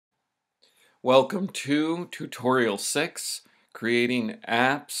Welcome to Tutorial 6, Creating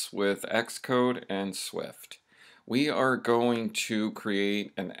Apps with Xcode and Swift. We are going to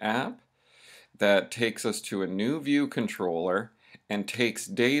create an app that takes us to a new view controller and takes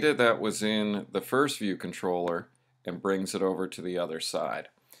data that was in the first view controller and brings it over to the other side,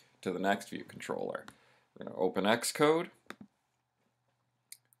 to the next view controller. We're going to open Xcode,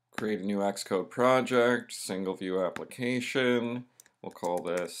 create a new Xcode project, single view application. We'll call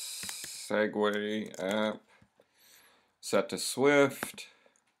this Segue app, set to Swift,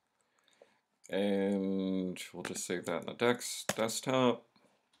 and we'll just save that in the desktop.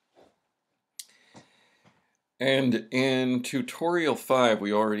 And in tutorial 5,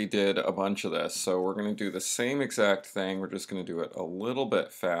 we already did a bunch of this, so we're going to do the same exact thing. We're just going to do it a little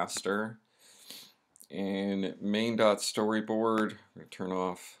bit faster. In main.storyboard, we're going to turn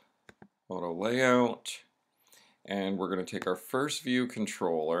off auto layout, and we're going to take our first view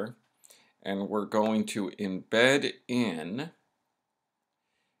controller, and we're going to embed in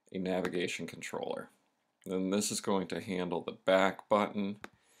a navigation controller. Then this is going to handle the back button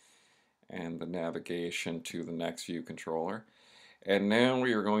and the navigation to the next view controller. And now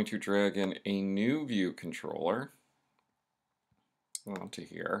we are going to drag in a new view controller onto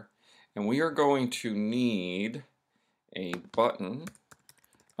here. And we are going to need a button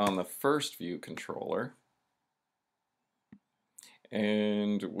on the first view controller.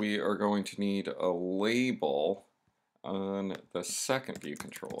 And we are going to need a label on the second view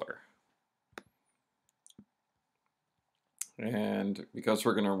controller. And because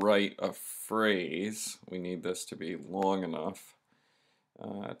we're going to write a phrase, we need this to be long enough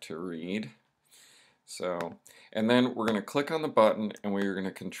to read. So, and then we're going to click on the button and we're going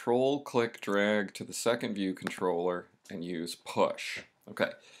to control click drag to the second view controller and use push.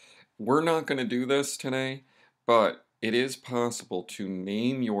 Okay, we're not going to do this today, but it is possible to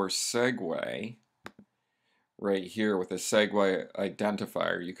name your segue right here with a segue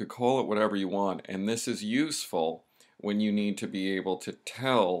identifier. You could call it whatever you want, and this is useful when you need to be able to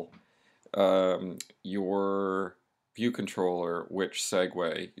tell your view controller which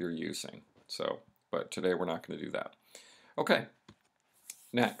segue you're using. So, but today we're not going to do that. Okay,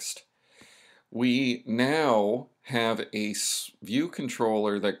 next. We now have a view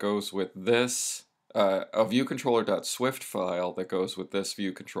controller that goes with this, a viewcontroller.swift file that goes with this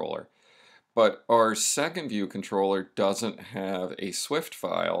view controller. But our second view controller doesn't have a Swift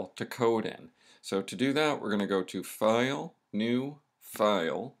file to code in. So to do that, we're going to go to File, New,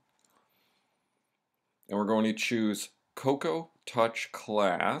 File, and we're going to choose Cocoa Touch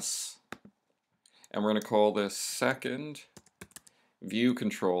Class, and we're going to call this second view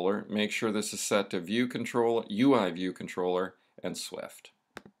controller. Make sure this is set to view controller, UI view controller, and Swift.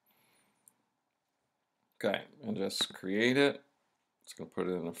 Okay, and just create it. It's going to put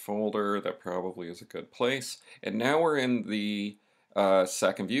it in a folder. That probably is a good place. And now we're in the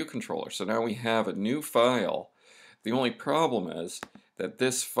second view controller. So now we have a new file. The only problem is that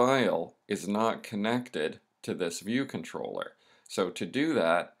this file is not connected to this view controller. So to do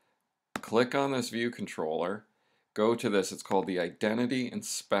that, click on this view controller, go to this, it's called the Identity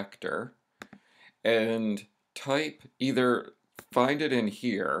Inspector, and type, either find it in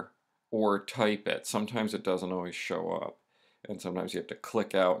here or type it. Sometimes it doesn't always show up, and sometimes you have to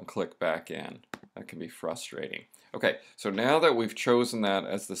click out and click back in. That can be frustrating. Okay, so now that we've chosen that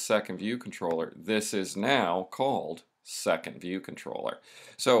as the second view controller, this is now called second view controller.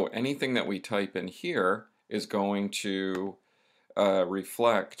 So anything that we type in here is going to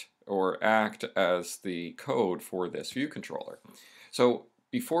reflect or act as the code for this view controller. So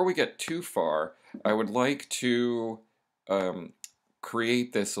before we get too far, I would like to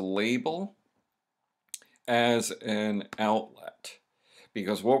create this label as an outlet,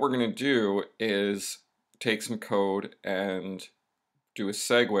 because what we're going to do is take some code and do a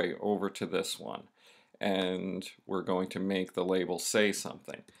segue over to this one, and we're going to make the label say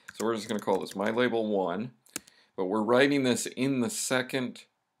something. So we're just going to call this myLabel1, but we're writing this in the second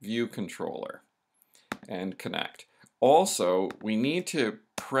view controller and connect. Also, we need to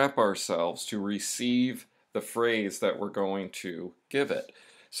prep ourselves to receive the phrase that we're going to give it.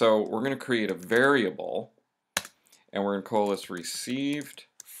 So we're going to create a variable, and we're going to call this received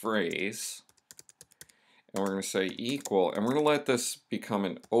phrase, and we're going to say equal, and we're going to let this become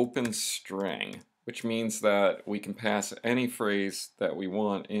an open string, which means that we can pass any phrase that we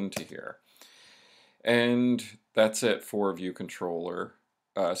want into here. And that's it for view controller,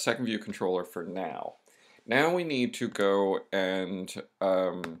 second view controller for now. Now we need to go and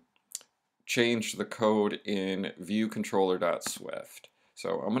change the code in viewcontroller.swift.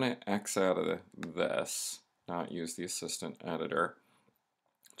 So I'm going to X out of this, not use the assistant editor.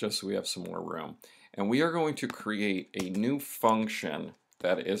 just so we have some more room. And we are going to create a new function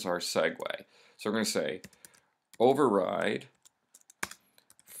that is our segue. So we're going to say override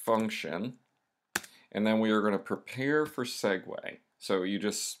function, and then we are going to prepare for segue. So you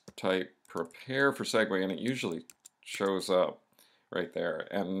just type prepare for segue, and it usually shows up right there,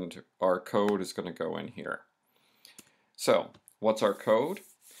 and our code is going to go in here. So what's our code?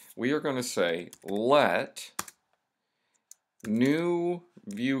 We are going to say let new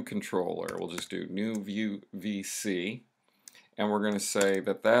view controller, we'll just do new view VC, and we're going to say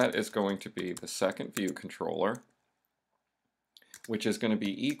that that is going to be the second view controller, which is going to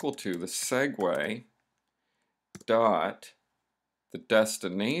be equal to the segue dot the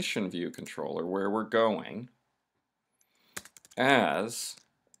destination view controller, where we're going, as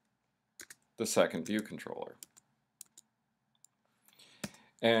the second view controller.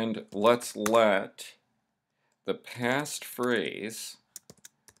 And let's let the past phrase,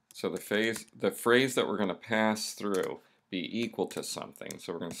 so the phrase that we're going to pass through, be equal to something.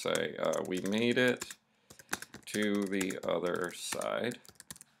 So we're going to say we made it to the other side.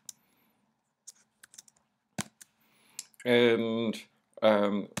 And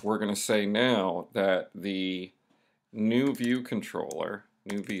we're going to say now that the new view controller,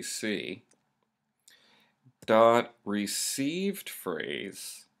 new VC, dot received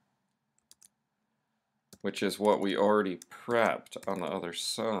phrase, which is what we already prepped on the other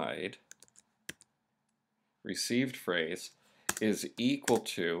side, received phrase is equal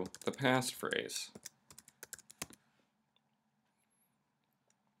to the past phrase.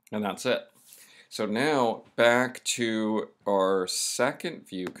 And that's it. So now back to our second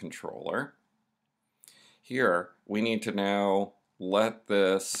view controller. Here we need to now let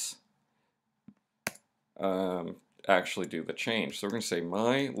this actually do the change. So we're going to say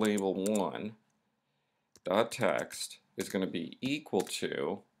my label 1 dot text is going to be equal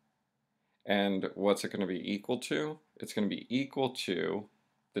to, and what's it going to be equal to? It's going to be equal to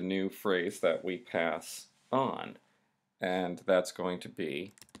the new phrase that we pass on, and that's going to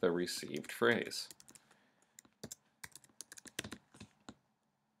be the received phrase.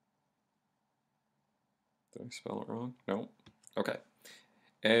 Did I spell it wrong? No? Okay.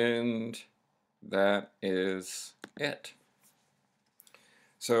 And that is it.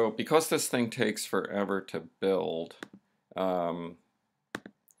 So because this thing takes forever to build, I'm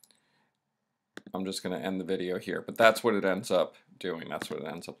just going to end the video here, but that's what it ends up doing. That's what it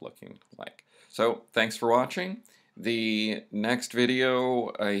ends up looking like. So thanks for watching. The next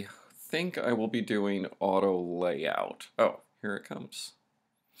video, I think I will be doing auto layout. Oh, here it comes.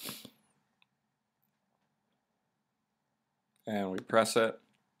 And we press it,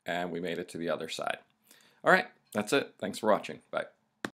 and we made it to the other side. All right, that's it. Thanks for watching. Bye.